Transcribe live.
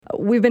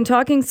We've been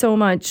talking so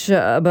much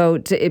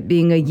about it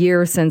being a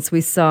year since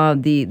we saw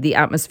the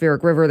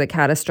atmospheric river, the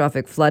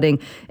catastrophic flooding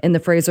in the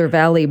Fraser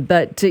Valley.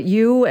 But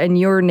you and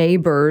your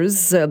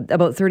neighbors,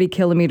 about 30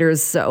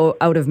 kilometers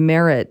out of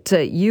Merritt,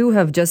 you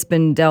have just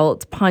been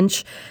dealt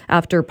punch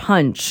after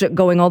punch,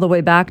 going all the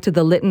way back to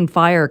the Lytton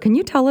fire. Can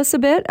you tell us a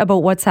bit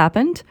about what's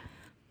happened?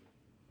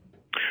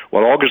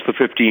 Well, August the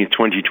 15th,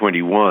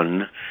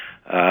 2021,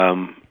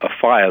 a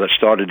fire that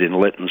started in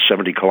Lytton,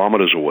 70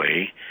 kilometers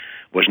away,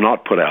 was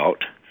not put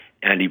out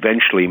and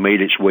eventually made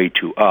its way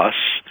to us.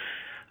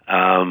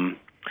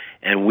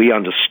 And we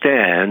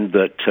understand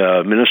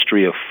that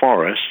Ministry of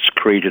Forests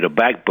created a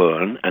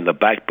backburn, and the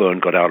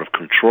backburn got out of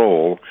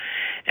control,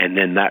 and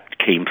then that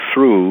came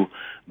through,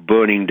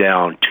 burning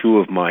down two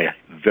of my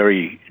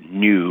very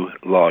new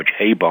large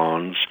hay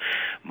barns,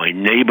 my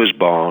neighbor's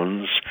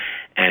barns,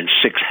 and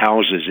 6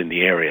 houses in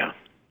the area,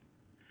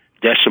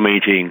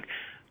 decimating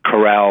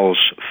corrals,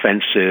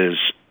 fences,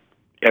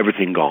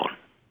 everything gone.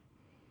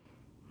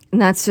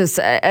 And that's just,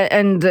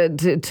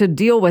 to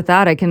deal with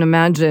that, I can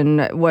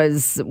imagine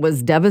was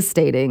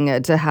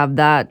devastating to have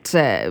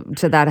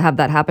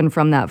that happen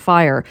from that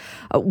fire.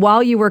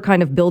 While you were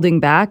kind of building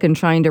back and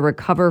trying to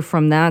recover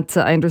from that,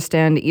 I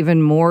understand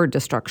even more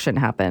destruction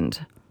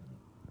happened.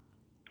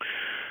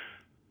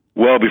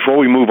 Well, before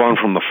we move on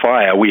from the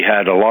fire, we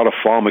had a lot of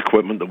farm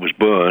equipment that was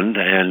burned,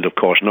 and of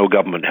course no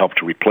government helped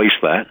to replace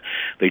that.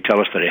 They tell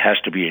us that it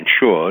has to be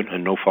insured,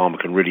 and no farmer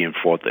can really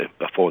afford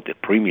the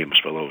premiums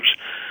for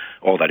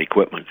all that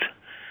equipment.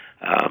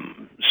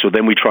 So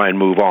then we try and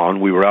move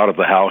on. We were out of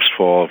the house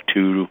for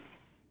 2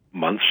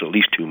 months, at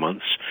least 2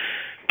 months.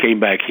 Came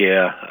back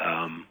here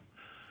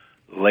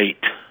late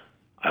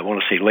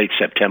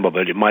September,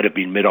 but it might have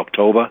been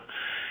mid-October.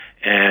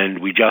 And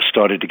we just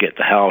started to get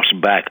the house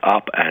back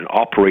up and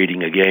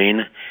operating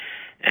again.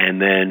 And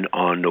then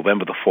on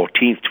November the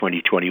 14th,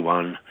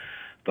 2021,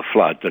 the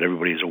flood that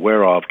everybody's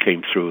aware of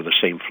came through, the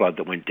same flood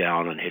that went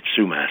down and hit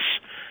Sumas.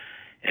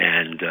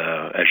 And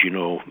as you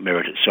know,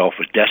 Merritt itself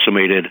was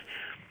decimated.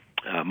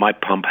 My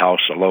pump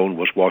house alone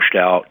was washed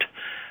out.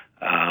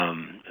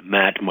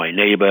 Matt, my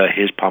neighbor,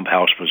 his pump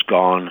house was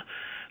gone.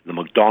 The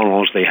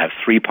McDonald's, they have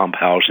 3 pump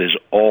houses,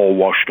 all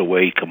washed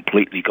away,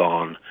 completely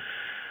gone.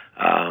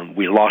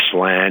 We lost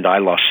land. I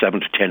lost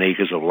 7 to 10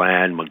 acres of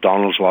land.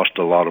 McDonald's lost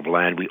a lot of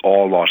land. We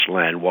all lost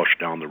land washed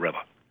down the river.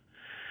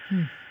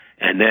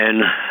 And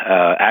then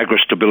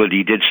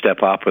AgriStability did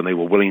step up, and they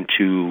were willing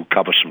to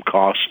cover some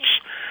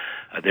costs.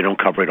 They don't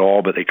cover it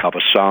all, but they cover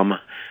some.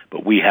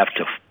 But we have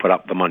to put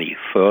up the money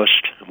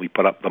first. We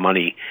put up the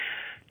money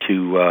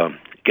to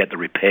get the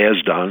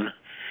repairs done,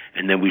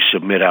 and then we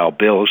submit our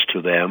bills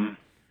to them.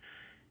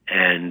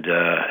 And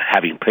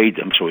having paid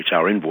them, so it's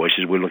our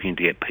invoices, we're looking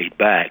to get paid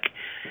back.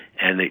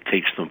 And it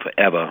takes them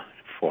forever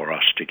for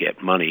us to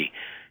get money.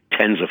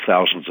 Tens of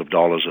thousands of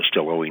dollars are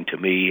still owing to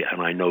me,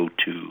 and I know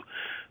to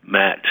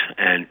Matt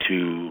and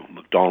to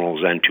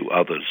McDonald's and to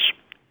others.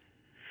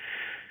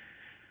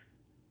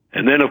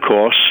 And then, of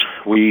course,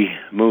 we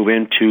move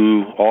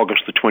into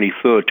August the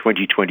 23rd,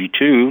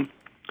 2022,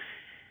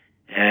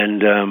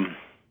 and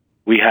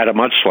we had a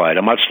mudslide.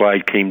 A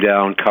mudslide came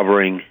down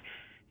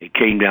it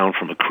came down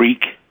from a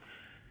creek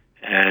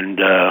and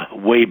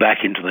way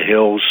back into the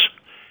hills.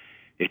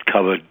 It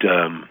covered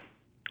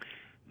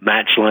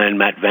Matt's land,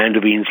 Matt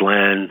Vanderveen's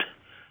land,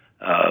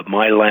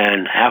 my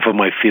land. Half of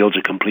my fields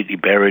are completely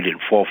buried in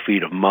 4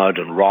 feet of mud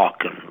and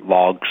rock and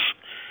logs.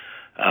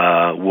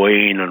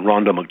 Wayne and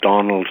Rhonda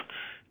McDonald,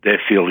 their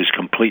field is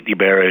completely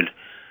buried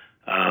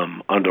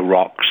under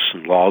rocks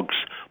and logs.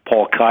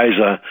 Paul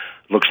Kaiser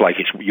looks like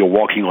you're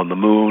walking on the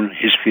moon.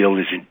 His field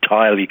is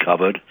entirely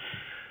covered.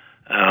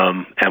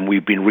 And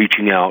we've been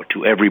reaching out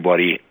to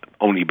everybody,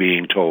 only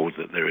being told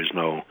that there is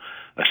no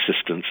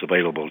assistance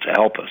available to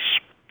help us.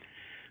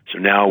 So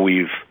now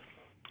we've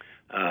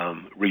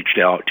reached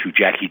out to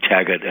Jackie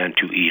Taggart and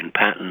to Ian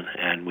Paton,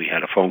 and we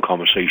had a phone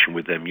conversation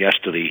with them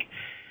yesterday,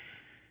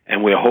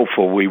 and we're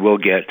hopeful we will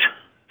get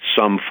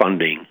some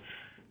funding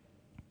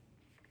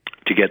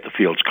to get the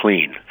fields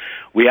clean.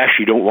 We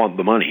actually don't want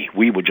the money.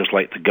 We would just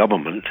like the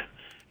government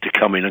to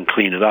come in and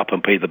clean it up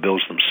and pay the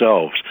bills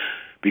themselves.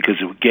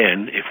 Because,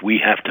 again, if we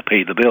have to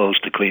pay the bills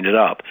to clean it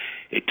up,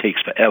 it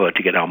takes forever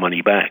to get our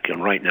money back.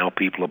 And right now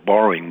people are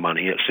borrowing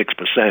money at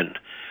 6%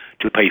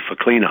 to pay for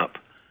cleanup.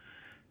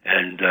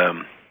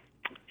 And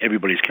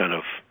everybody's kind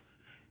of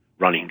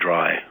running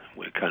dry.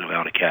 We're kind of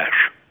out of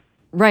cash.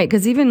 Right,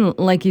 because even,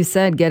 like you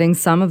said, getting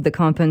some of the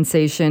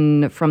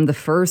compensation from the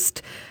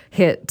first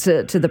hit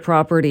to the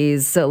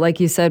properties, so like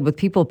you said, with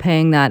people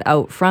paying that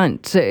out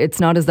front, it's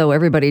not as though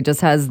everybody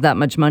just has that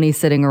much money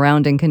sitting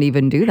around and can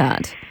even do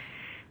that.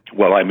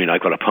 Well, I mean, I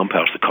got a pump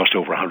house that cost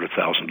over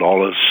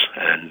 $100,000,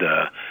 and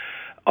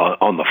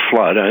on the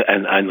flood,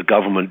 and the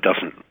government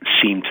doesn't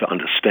seem to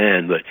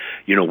understand that,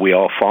 we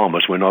are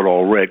farmers, we're not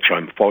all rich.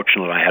 I'm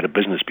fortunate I had a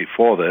business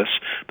before this,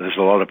 but there's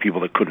a lot of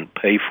people that couldn't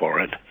pay for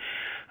it.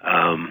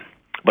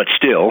 But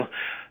still,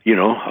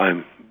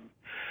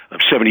 I'm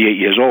 78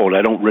 years old.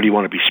 I don't really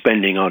want to be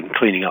spending on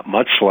cleaning up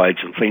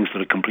mudslides and things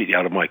that are completely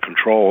out of my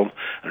control,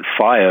 and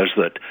fires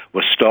that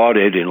were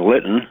started in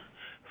Lytton,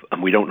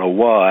 and we don't know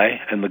why,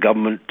 and the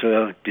government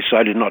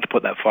decided not to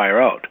put that fire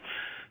out.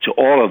 So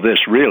all of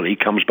this really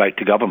comes back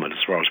to government as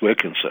far as we're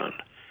concerned.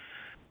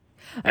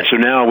 And so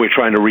now we're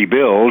trying to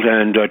rebuild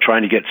and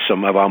trying to get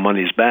some of our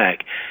monies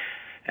back.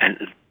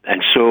 And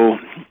so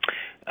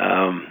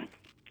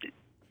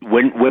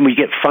when we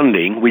get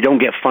funding, we don't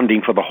get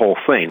funding for the whole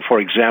thing. For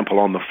example,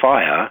 on the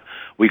fire,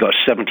 we got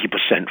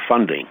 70%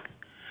 funding.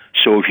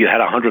 So if you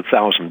had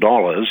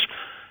 $100,000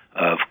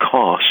 of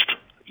cost,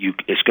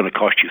 it's going to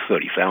cost you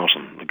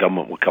 $30,000. The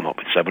government will come up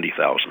with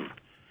 $70,000.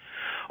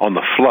 On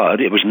the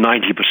flood, it was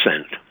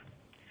 90%.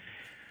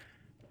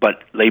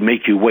 But they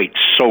make you wait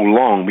so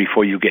long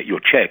before you get your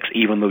checks,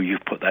 even though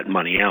you've put that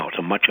money out,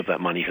 and much of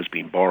that money has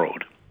been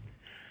borrowed.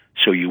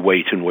 So you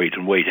wait and wait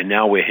and wait, and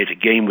now we're hit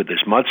again with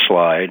this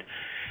mudslide.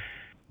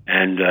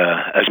 And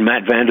as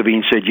Matt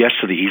Vanderveen said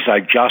yesterday, I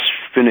just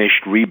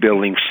finished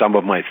rebuilding some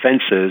of my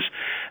fences,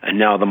 and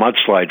now the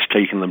mudslide's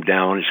taking them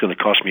down. It's going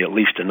to cost me at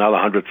least another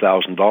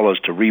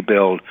 $100,000 to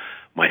rebuild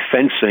my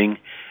fencing.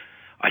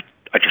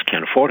 I just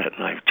can't afford it,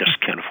 and I just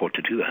can't afford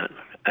to do that.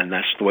 And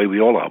that's the way we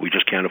all are. We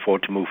just can't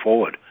afford to move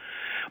forward.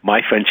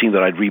 My fencing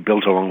that I'd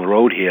rebuilt along the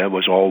road here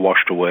was all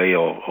washed away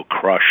or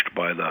crushed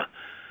by the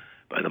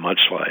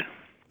mudslide.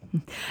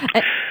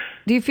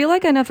 Do you feel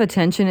like enough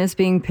attention is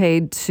being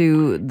paid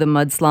to the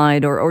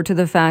mudslide or to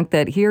the fact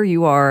that here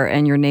you are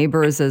and your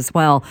neighbors as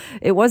well?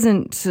 It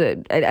wasn't,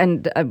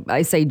 and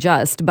I say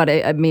just, but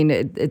I mean,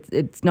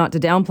 it's not to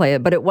downplay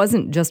it, but it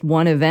wasn't just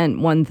one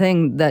event, one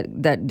thing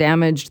that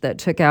damaged, that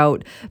took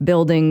out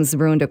buildings,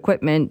 ruined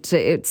equipment.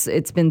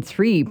 It's been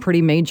 3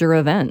 pretty major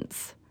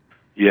events.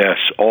 Yes,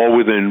 all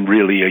within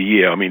really a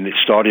year. I mean, it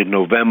started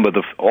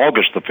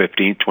August the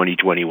 15th,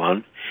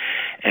 2021.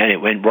 And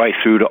it went right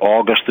through to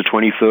August the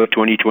 23rd,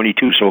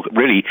 2022. So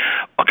really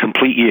a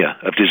complete year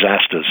of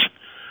disasters.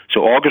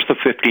 So August the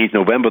 15th,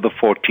 November the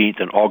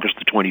 14th, and August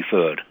the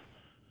 23rd.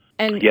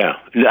 And yeah,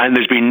 and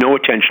there's been no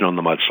attention on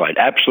the mudslide,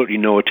 absolutely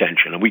no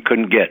attention. And we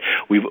couldn't get,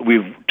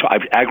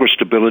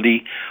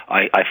 agri-stability,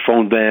 I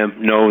phoned them,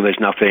 no, there's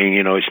nothing,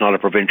 it's not a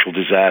provincial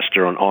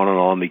disaster, and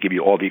on. They give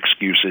you all the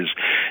excuses.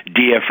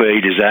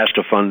 DFA,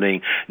 disaster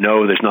funding,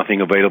 no, there's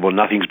nothing available,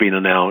 nothing's been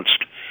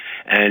announced.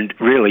 And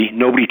really,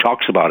 nobody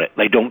talks about it.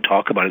 They don't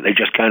talk about it. They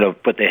just kind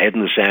of put their head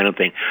in the sand and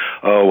think,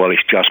 oh, well,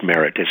 it's just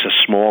Merritt. It's a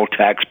small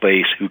tax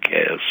base. Who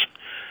cares?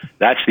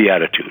 That's the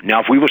attitude.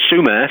 Now, if we were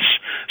Sumas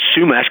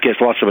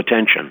gets lots of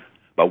attention,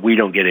 but we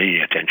don't get any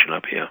attention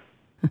up here.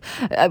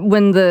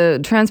 When the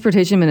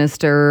transportation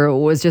minister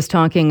was just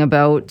talking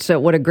about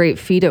what a great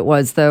feat it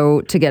was,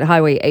 though, to get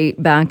Highway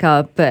 8 back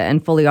up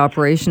and fully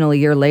operational a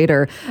year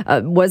later,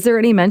 was there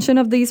any mention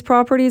of these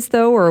properties,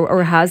 though,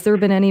 or has there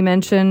been any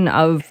mention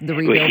of the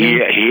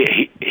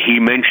rebuilding? He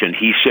mentioned,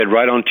 he said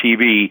right on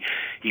TV,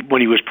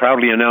 when he was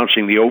proudly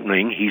announcing the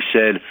opening, he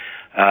said,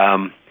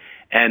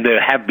 and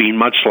there have been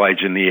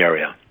mudslides in the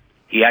area.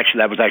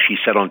 That was actually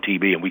said on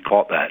TV, and we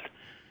caught that.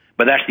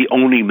 But that's the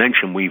only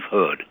mention we've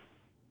heard.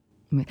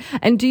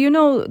 And do you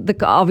know,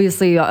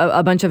 obviously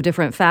a bunch of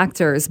different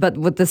factors, but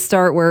with the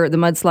start where the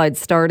mudslide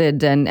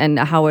started and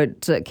how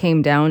it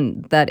came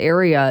down that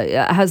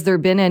area, has there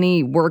been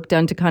any work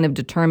done to kind of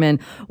determine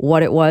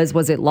what it was?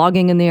 Was it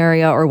logging in the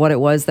area or what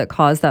it was that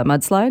caused that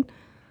mudslide?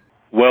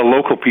 Well,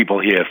 local people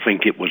here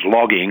think it was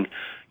logging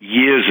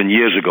years and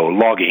years ago,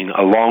 logging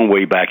a long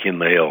way back in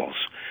the hills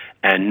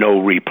and no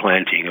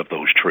replanting of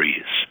those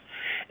trees.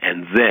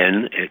 And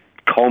then it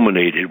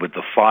culminated with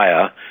the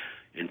fire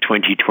in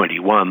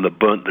 2021 that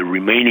burnt the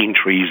remaining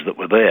trees that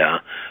were there,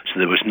 so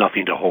there was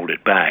nothing to hold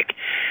it back.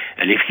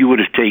 And if you were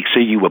to say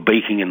you were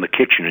baking in the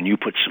kitchen and you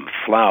put some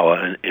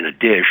flour in a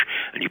dish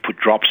and you put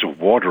drops of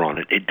water on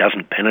it, it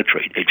doesn't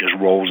penetrate. It just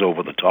rolls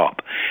over the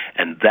top.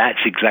 And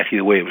that's exactly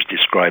the way it was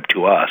described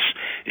to us,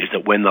 is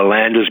that when the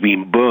land has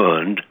been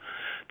burned,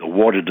 the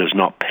water does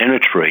not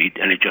penetrate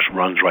and it just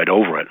runs right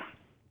over it.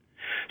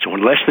 So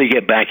unless they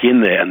get back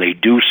in there and they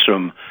do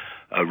some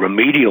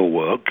remedial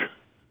work,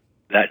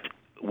 that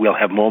we'll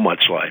have more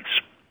mudslides.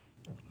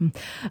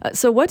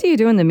 So what do you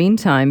do in the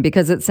meantime?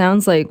 Because it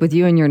sounds like with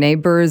you and your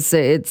neighbors,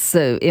 it's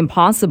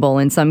impossible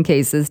in some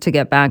cases to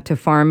get back to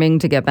farming,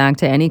 to get back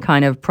to any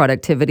kind of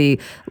productivity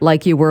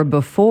like you were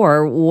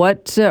before.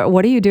 What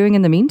are you doing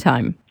in the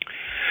meantime?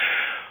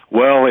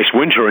 Well, it's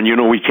winter,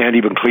 and we can't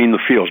even clean the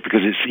fields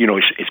because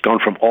it's gone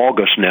from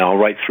August now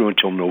right through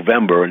until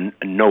November, and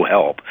no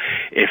help.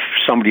 If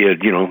somebody had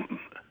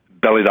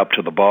bellied up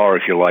to the bar,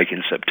 if you like,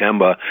 in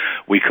September,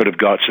 we could have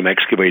got some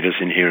excavators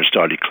in here and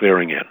started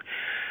clearing it.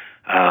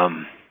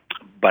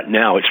 But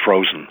now it's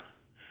frozen.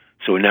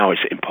 So now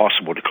it's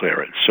impossible to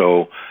clear it.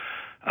 So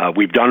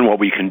we've done what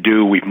we can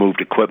do. We've moved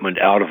equipment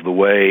out of the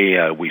way.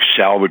 We've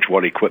salvaged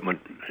what equipment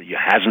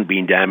hasn't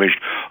been damaged.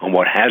 On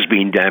what has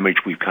been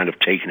damaged, we've kind of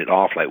taken it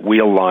off, like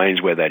wheel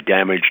lines where they're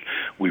damaged.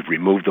 We've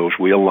removed those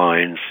wheel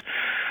lines.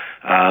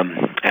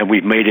 And And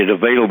we've made it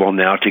available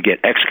now to get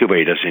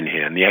excavators in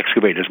here. And the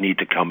excavators need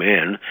to come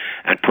in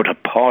and put a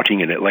parting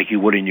in it, like you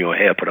would in your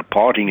hair, put a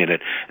parting in it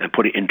and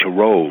put it into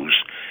rows,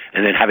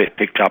 and then have it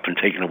picked up and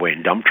taken away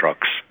in dump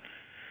trucks.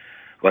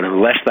 But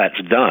unless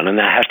that's done, and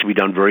that has to be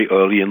done very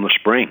early in the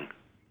spring,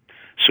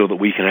 so that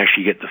we can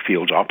actually get the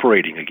fields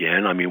operating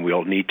again. I mean,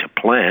 we'll need to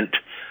plant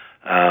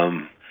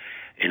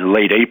in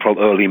late April,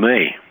 early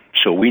May.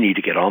 So we need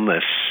to get on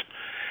this.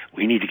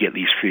 We need to get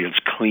these fields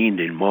cleaned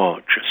in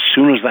March. As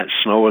soon as that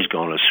snow is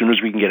gone, as soon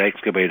as we can get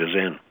excavators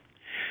in.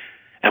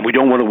 And we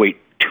don't want to wait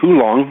too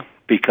long,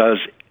 because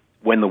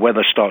when the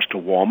weather starts to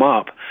warm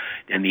up,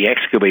 then the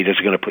excavators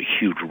are going to put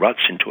huge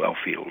ruts into our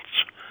fields.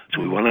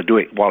 So we want to do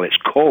it while it's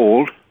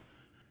cold,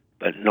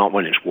 but not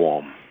when it's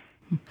warm.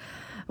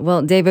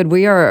 Well, David,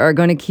 we are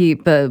going to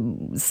keep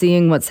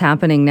seeing what's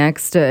happening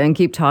next and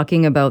keep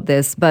talking about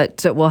this,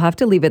 but we'll have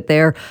to leave it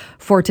there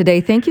for today.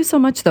 Thank you so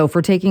much, though,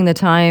 for taking the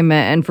time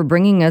and for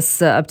bringing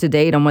us up to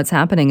date on what's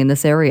happening in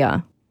this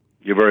area.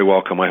 You're very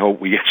welcome. I hope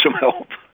we get some help.